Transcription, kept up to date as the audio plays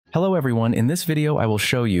Hello everyone, in this video I will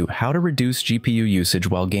show you how to reduce GPU usage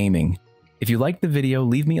while gaming. If you liked the video,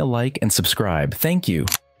 leave me a like and subscribe. Thank you.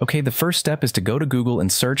 Okay, the first step is to go to Google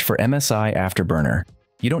and search for MSI Afterburner.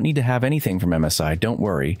 You don't need to have anything from MSI, don't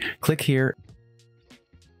worry. Click here.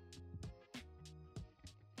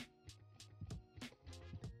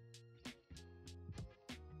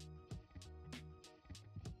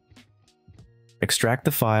 Extract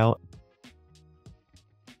the file.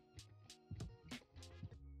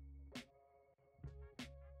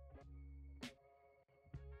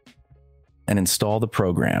 And install the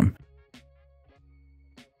program.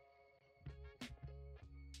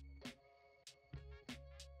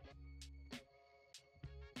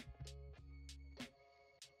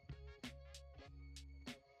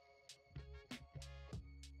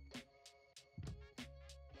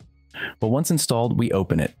 Well, once installed, we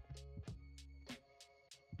open it.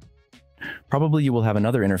 Probably you will have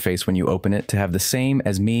another interface when you open it. To have the same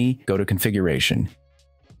as me, go to Configuration,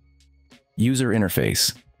 User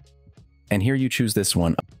Interface, and here you choose this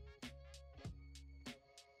one,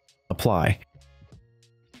 Apply.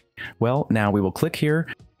 Well, now we will click here,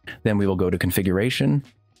 then we will go to Configuration,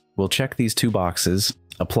 we'll check these two boxes,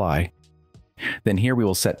 Apply. Then here we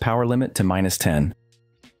will set power limit to -10.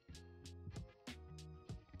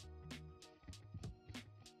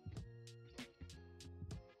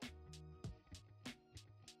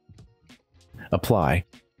 Apply.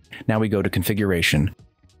 Now we go to Configuration,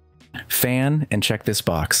 Fan, and check this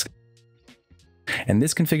box. And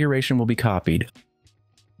this configuration will be copied.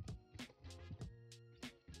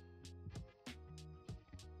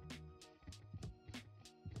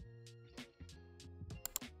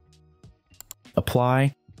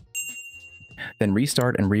 Apply. Then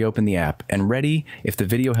restart and reopen the app. And ready. If the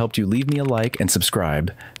video helped you, leave me a like and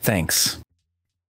subscribe. Thanks.